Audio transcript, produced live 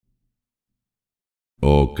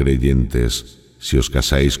Oh creyentes, si os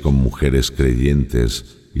casáis con mujeres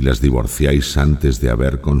creyentes y las divorciáis antes de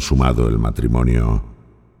haber consumado el matrimonio,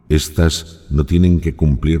 éstas no tienen que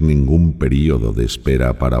cumplir ningún período de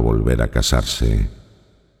espera para volver a casarse.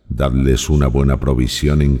 Dadles una buena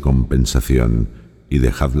provisión en compensación y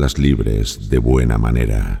dejadlas libres de buena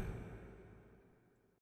manera.